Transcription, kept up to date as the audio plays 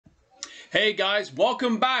Hey guys,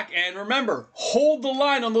 welcome back, and remember, hold the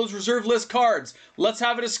line on those reserve list cards. Let's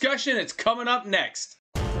have a discussion. It's coming up next.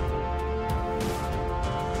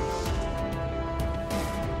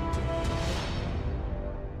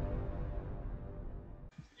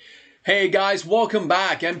 Hey guys, welcome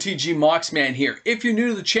back. MTG Moxman here. If you're new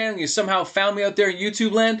to the channel and you somehow found me out there in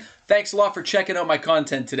YouTube land, thanks a lot for checking out my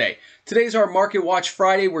content today. Today's our Market Watch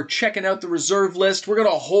Friday. We're checking out the reserve list. We're going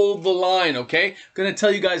to hold the line, okay? Going to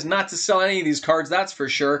tell you guys not to sell any of these cards, that's for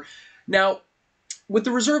sure. Now, with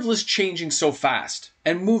the reserve list changing so fast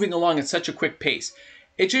and moving along at such a quick pace,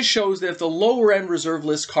 it just shows that if the lower end reserve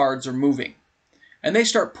list cards are moving and they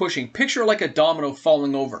start pushing, picture like a domino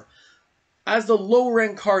falling over. As the lower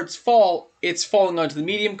end cards fall, it's falling onto the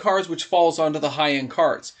medium cards, which falls onto the high end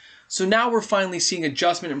cards. So now we're finally seeing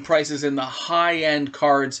adjustment in prices in the high end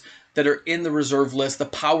cards that are in the reserve list, the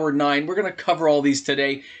Power 9. We're going to cover all these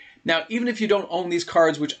today. Now, even if you don't own these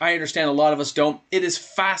cards, which I understand a lot of us don't, it is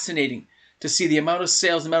fascinating to see the amount of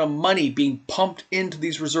sales, the amount of money being pumped into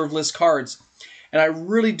these reserve list cards. And I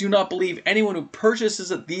really do not believe anyone who purchases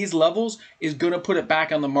at these levels is going to put it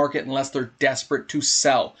back on the market unless they're desperate to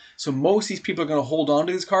sell. So most of these people are going to hold on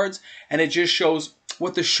to these cards, and it just shows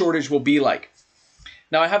what the shortage will be like.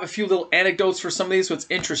 Now, I have a few little anecdotes for some of these, so it's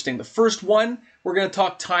interesting. The first one, we're going to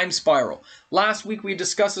talk Time Spiral. Last week we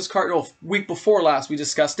discussed this card, no, week before last we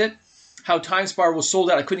discussed it, how Time Spiral was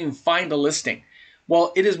sold out. I couldn't even find a listing.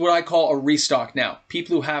 Well, it is what I call a restock now.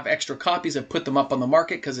 People who have extra copies have put them up on the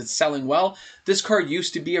market because it's selling well. This card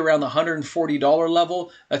used to be around the $140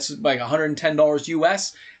 level. That's like $110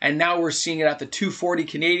 US. And now we're seeing it at the $240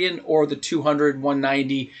 Canadian or the $200,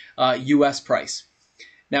 $190 US price.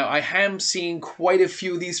 Now, I am seeing quite a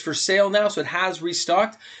few of these for sale now, so it has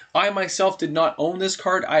restocked. I myself did not own this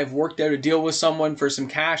card. I've worked out a deal with someone for some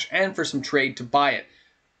cash and for some trade to buy it.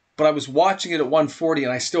 But I was watching it at 140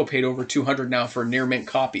 and I still paid over 200 now for a near mint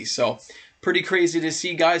copy. So pretty crazy to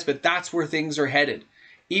see, guys, but that's where things are headed.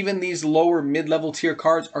 Even these lower mid-level tier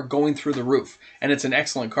cards are going through the roof. And it's an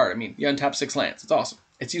excellent card. I mean, you untap 6 lands. It's awesome.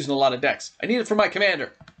 It's using a lot of decks. I need it for my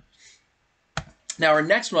commander. Now, our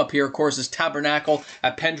next one up here, of course, is Tabernacle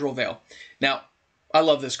at Pendrell. Now, I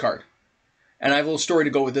love this card. And I have a little story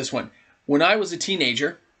to go with this one. When I was a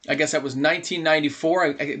teenager, I guess that was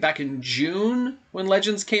 1994, back in June when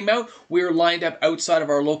Legends came out, we were lined up outside of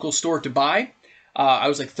our local store to buy. I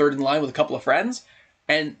was like third in line with a couple of friends,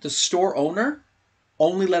 and the store owner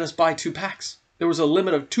only let us buy 2 packs. There was a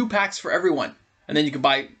limit of 2 packs for everyone, and then you could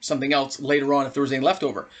buy something else later on if there was any left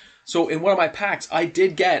over. So in one of my packs, I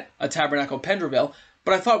did get a Tabernacle Pendrell,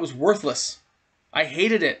 but I thought it was worthless. I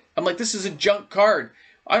hated it. I'm like, this is a junk card.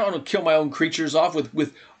 I don't want to kill my own creatures off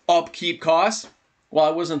with upkeep costs. Well,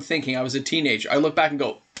 I wasn't thinking. I was a teenager. I look back and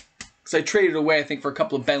go, because I traded away, I think, for a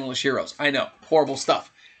couple of Benelish heroes. I know, horrible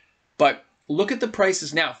stuff. But look at the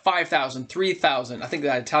prices now, $5,000, $3,000. I think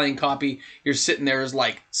that Italian copy you're sitting there is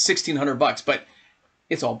like $1,600, but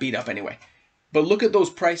it's all beat up anyway. But look at those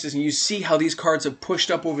prices, and you see how these cards have pushed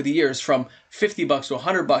up over the years from $50 to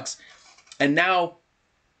 $100. And now,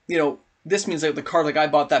 you know, this means that the card like I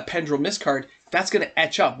bought, that Pendrell Mist card, that's going to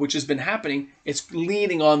etch up, which has been happening. It's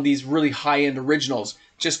leaning on these really high-end originals,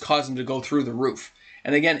 just cause them to go through the roof.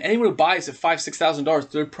 And again, anyone who buys at $5,000, $6,000,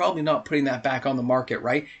 they're probably not putting that back on the market,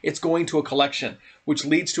 right? It's going to a collection, which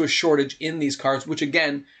leads to a shortage in these cards, which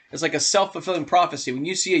again is like a self-fulfilling prophecy. When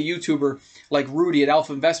you see a YouTuber like Rudy at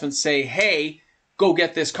Alpha Investments say, hey, go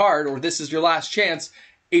get this card, or this is your last chance,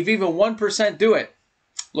 if even 1% do it,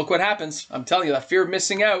 look what happens. I'm telling you, that fear of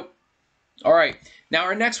missing out. All right, now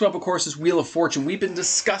our next one up, of course, is Wheel of Fortune. We've been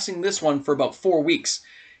discussing this one for about 4 weeks.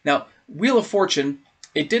 Now, Wheel of Fortune,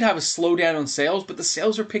 it did have a slowdown on sales, but the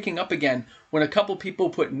sales are picking up again. When a couple people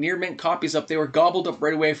put near mint copies up, they were gobbled up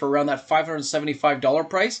right away for around that $575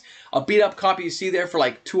 price. A beat up copy you see there for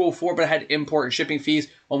like $204, but it had import and shipping fees,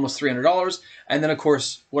 almost $300. And then, of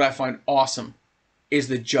course, what I find awesome is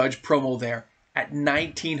the Judge promo there. At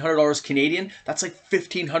 $1,900 Canadian, that's like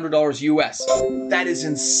 $1,500 US. That is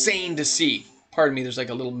insane to see. Pardon me, there's like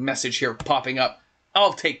a little message here popping up.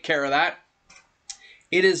 I'll take care of that.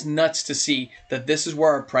 It is nuts to see that this is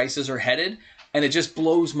where our prices are headed, and it just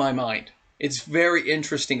blows my mind. It's very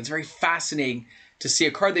interesting. It's very fascinating to see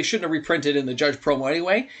a card they shouldn't have reprinted in the Judge promo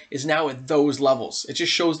anyway is now at those levels. It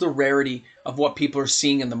just shows the rarity of what people are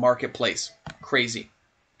seeing in the marketplace. Crazy.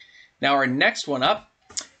 Now our next one up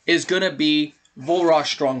is going to be Volrosh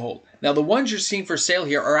Stronghold. Now, the ones you're seeing for sale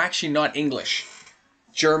here are actually not English.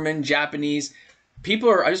 German, Japanese. People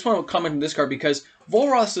are, I just want to comment on this card because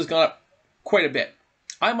Volrosh has gone up quite a bit.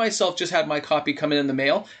 I myself just had my copy come in the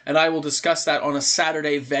mail, and I will discuss that on a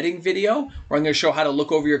Saturday vetting video where I'm going to show how to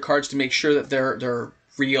look over your cards to make sure that they're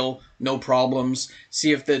real, no problems,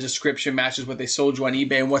 see if the description matches what they sold you on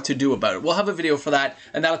eBay and what to do about it. We'll have a video for that,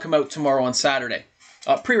 and that'll come out tomorrow on Saturday.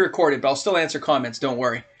 Pre-recorded, but I'll still answer comments, don't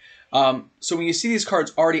worry. So when you see these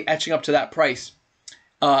cards already etching up to that price,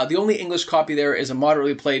 the only English copy there is a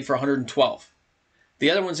moderately played for 112. The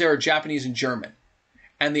other ones there are Japanese and German.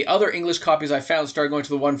 And the other English copies I found started going to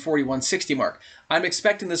the 140, 160 mark. I'm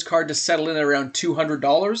expecting this card to settle in at around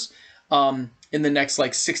 $200 in the next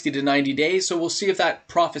like 60 to 90 days. So we'll see if that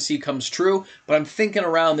prophecy comes true. But I'm thinking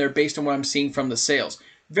around there based on what I'm seeing from the sales.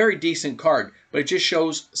 Very decent card, but it just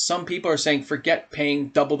shows some people are saying, forget paying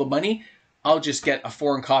double the money. I'll just get a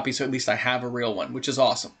foreign copy so at least I have a real one, which is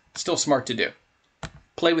awesome. Still smart to do.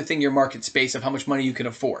 Play within your market space of how much money you can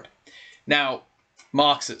afford. Now,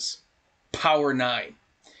 Moxes. Power 9.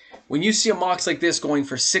 When you see a Mox like this going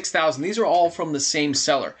for $6,000, these are all from the same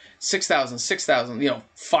seller. $6,000, $6,000, you know,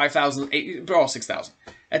 $5,000, they're all $6,000.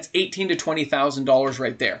 That's $18,000 to $20,000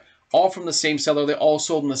 right there. All from the same seller. They all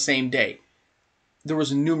sold on the same day. There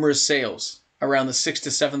was numerous sales around the $6,000 to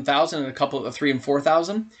 $7,000 and a couple of the $3,000 and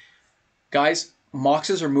 $4,000. Guys,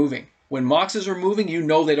 Moxes are moving. When Moxes are moving, you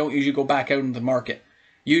know they don't usually go back out into the market.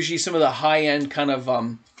 Usually some of the high-end kind of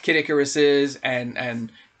Kid Icaruses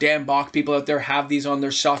and Dan Bach people out there have these on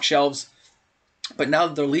their stock shelves. But now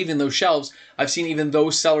that they're leaving those shelves, I've seen even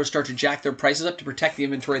those sellers start to jack their prices up to protect the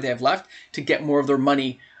inventory they have left to get more of their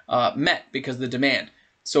money met because of the demand.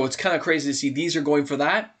 So it's kind of crazy to see these are going for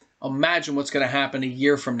that. Imagine what's going to happen a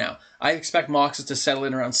year from now. I expect Moxes to settle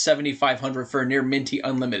in around $7,500 for a near minty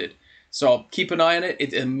unlimited. So keep an eye on it.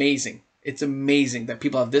 It's amazing. It's amazing that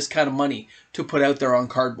people have this kind of money to put out there on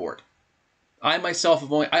cardboard. I myself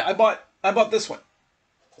have only... I bought this one.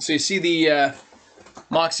 So you see the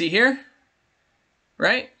Moxie here,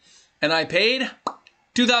 right? And I paid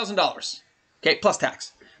 $2,000, okay, plus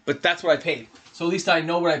tax. But that's what I paid. So at least I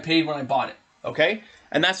know what I paid when I bought it, okay?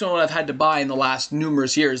 And that's not what I've had to buy in the last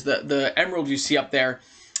numerous years. The emerald you see up there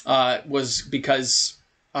was because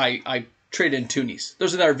I traded in toonies.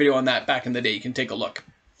 There's another video on that back in the day. You can take a look.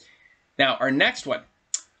 Now, our next one,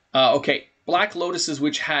 okay. Black Lotuses,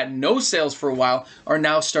 which had no sales for a while, are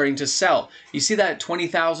now starting to sell. You see that at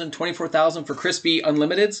 $20,000, $24,000 for crispy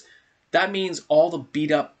unlimiteds? That means all the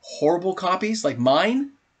beat up horrible copies like mine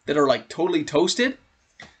that are like totally toasted,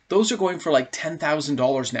 those are going for like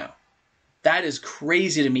 $10,000 now. That is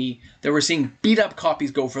crazy to me that we're seeing beat up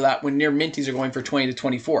copies go for that when near minties are going for 20 to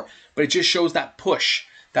 24. But it just shows that push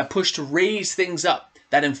to raise things up,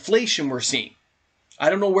 that inflation we're seeing. I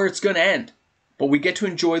don't know where it's going to end. But we get to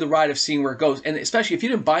enjoy the ride of seeing where it goes. And especially if you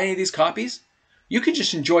didn't buy any of these copies, you can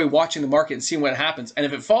just enjoy watching the market and seeing what happens. And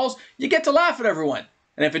if it falls, you get to laugh at everyone.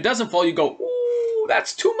 And if it doesn't fall, you go, ooh,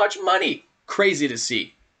 that's too much money. Crazy to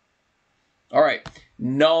see. All right,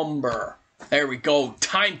 number. There we go.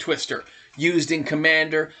 Time Twister. Used in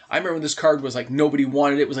Commander. I remember this card was like nobody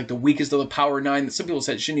wanted it. It was like the weakest of the Power 9. Some people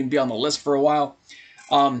said it shouldn't even be on the list for a while.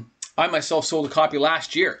 I myself sold a copy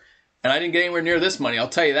last year. And I didn't get anywhere near this money, I'll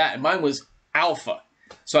tell you that. And mine was alpha.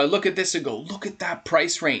 So I look at this and go, look at that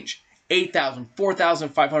price range. $8,000,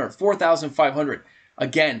 $4,500, $4,500.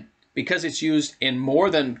 Again, because it's used in more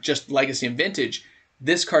than just Legacy and Vintage,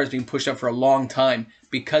 this card is being pushed up for a long time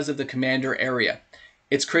because of the Commander area.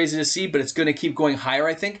 It's crazy to see, but it's going to keep going higher,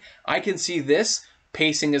 I think. I can see this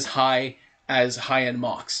pacing as high as high-end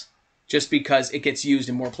Mox, just because it gets used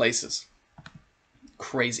in more places.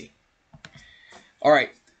 Crazy. All right.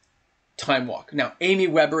 Time Walk. Now, Amy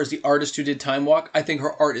Weber is the artist who did Time Walk. I think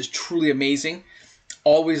her art is truly amazing.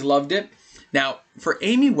 Always loved it. Now, for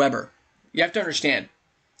Amy Weber, you have to understand,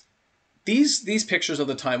 these pictures of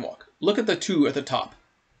the Time Walk, look at the two at the top.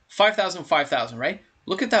 5,000, 5,000, right?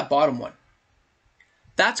 Look at that bottom one.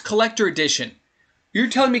 That's collector edition. You're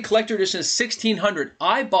telling me collector edition is $1,600.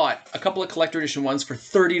 I bought a couple of collector edition ones for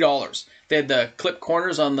 $30. They had the clip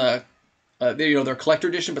corners on the they're collector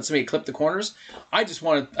edition, but somebody clipped the corners. I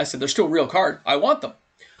said, they're still real card. I want them.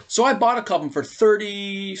 So I bought a couple of them for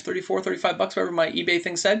 30, 34, 35 bucks, whatever my eBay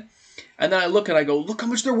thing said. And then I look and I go, look how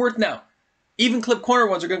much they're worth now. Even clip corner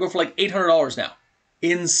ones are going to go for like $800 now.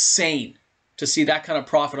 Insane to see that kind of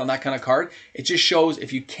profit on that kind of card. It just shows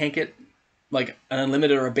if you can't get like an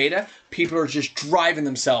unlimited or a beta, people are just driving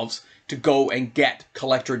themselves to go and get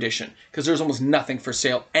collector edition because there's almost nothing for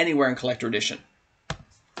sale anywhere in collector edition.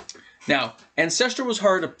 Now, Ancestral was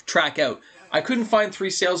hard to track out. I couldn't find 3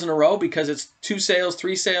 sales in a row because it's 2 sales,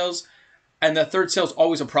 3 sales, and the third sale is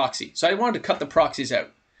always a proxy. So I wanted to cut the proxies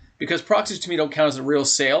out because proxies to me don't count as a real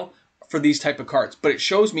sale for these type of cards. But it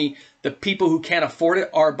shows me the people who can't afford it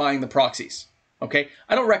are buying the proxies. Okay,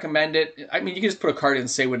 I don't recommend it. I mean, you can just put a card in and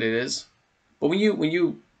say what it is. But when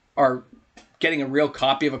you are getting a real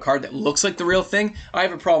copy of a card that looks like the real thing, I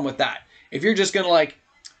have a problem with that. If you're just going to like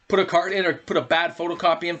put a card in or put a bad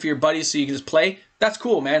photocopy in for your buddies so you can just play, that's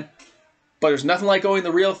cool, man. But there's nothing like owning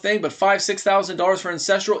the real thing. But $5,000-$6,000 for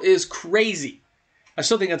Ancestral is crazy. I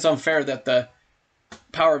still think it's unfair that the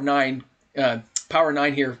Power 9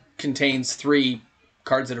 here contains 3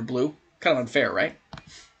 cards that are blue. Kind of unfair, right?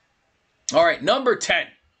 All right, number 10.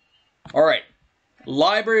 All right,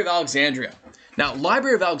 Library of Alexandria. Now,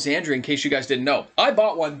 Library of Alexandria, in case you guys didn't know, I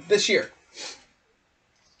bought one this year.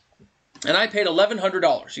 And I paid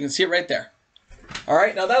 $1,100. You can see it right there. All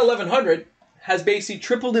right, now that $1,100 has basically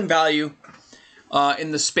tripled in value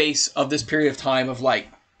in the space of this period of time of like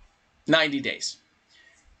 90 days.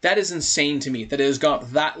 That is insane to me that it has gone up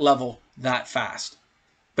that level that fast.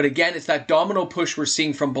 But again, it's that domino push we're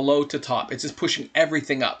seeing from below to top. It's just pushing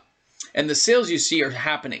everything up. And the sales you see are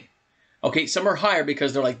happening. Okay, some are higher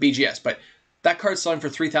because they're like BGS, but that card's selling for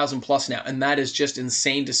 $3,000 plus now, and that is just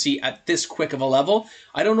insane to see at this quick of a level.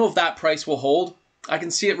 I don't know if that price will hold. I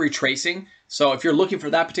can see it retracing. So if you're looking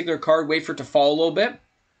for that particular card, wait for it to fall a little bit.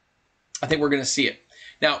 I think we're going to see it.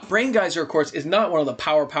 Now, Brain Geyser, of course, is not one of the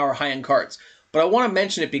power high-end cards, but I want to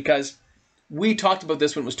mention it because we talked about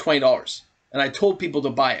this when it was $20, and I told people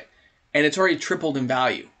to buy it, and it's already tripled in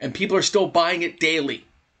value, and people are still buying it daily.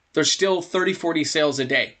 There's still 30, 40 sales a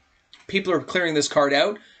day. People are clearing this card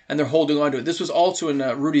out, and they're holding on to it. This was also in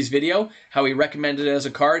Rudy's video, how he recommended it as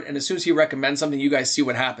a card, and as soon as he recommends something, you guys see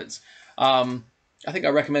what happens. I think I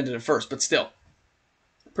recommended it first, but still,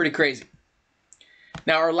 pretty crazy.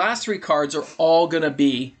 Now, our last 3 cards are all going to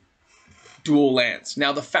be dual lands.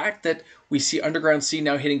 Now, the fact that we see Underground Sea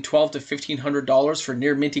now hitting $1,200 to $1,500 for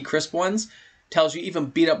near minty crisp ones tells you even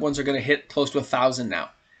beat up ones are going to hit close to $1,000 now.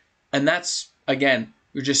 And that's, again,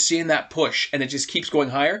 you're just seeing that push, and it just keeps going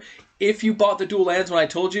higher. If you bought the dual lands when I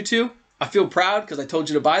told you to, I feel proud because I told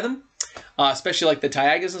you to buy them, especially like the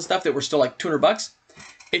Taiagas and stuff that were still like $200.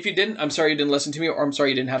 If you didn't, I'm sorry you didn't listen to me, or I'm sorry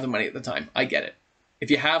you didn't have the money at the time. I get it. If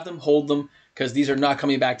you have them, hold them, because these are not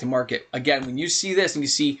coming back to market. Again, when you see this and you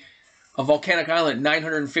see a Volcanic Island at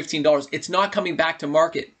 $915, it's not coming back to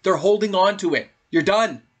market. They're holding on to it. You're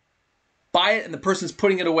done. Buy it and the person's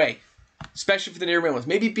putting it away, especially for the near mint ones.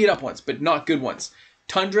 Maybe beat up ones, but not good ones.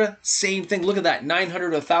 Tundra, same thing. Look at that,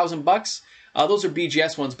 $900 to $1,000. Those are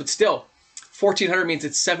BGS ones, but still, $1,400 means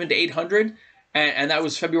it's $700 to $800, and that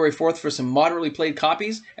was February 4th for some moderately played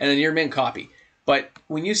copies and a near mint copy. But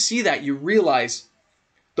when you see that, you realize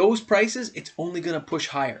those prices, it's only going to push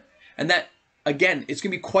higher. And that, again, it's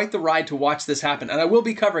going to be quite the ride to watch this happen. And I will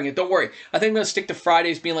be covering it, don't worry. I think I'm going to stick to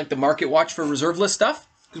Fridays being like the market watch for reserve list stuff,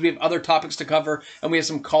 because we have other topics to cover, and we have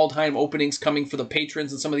some call time openings coming for the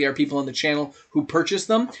patrons and some of the other people on the channel who purchased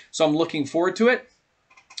them. So I'm looking forward to it.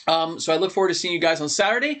 So I look forward to seeing you guys on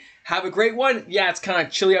Saturday. Have a great one. Yeah, it's kind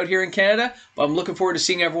of chilly out here in Canada, but I'm looking forward to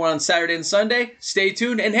seeing everyone on Saturday and Sunday. Stay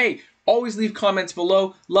tuned, and hey, always leave comments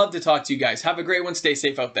below. Love to talk to you guys. Have a great one. Stay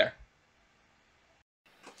safe out there.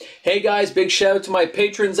 Hey guys, big shout out to my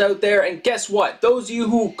patrons out there, and guess what? Those of you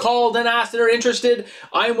who called and asked and are interested,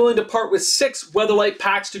 I'm willing to part with 6 Weatherlight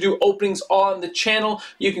packs to do openings on the channel.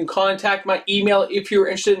 You can contact my email if you're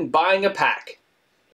interested in buying a pack.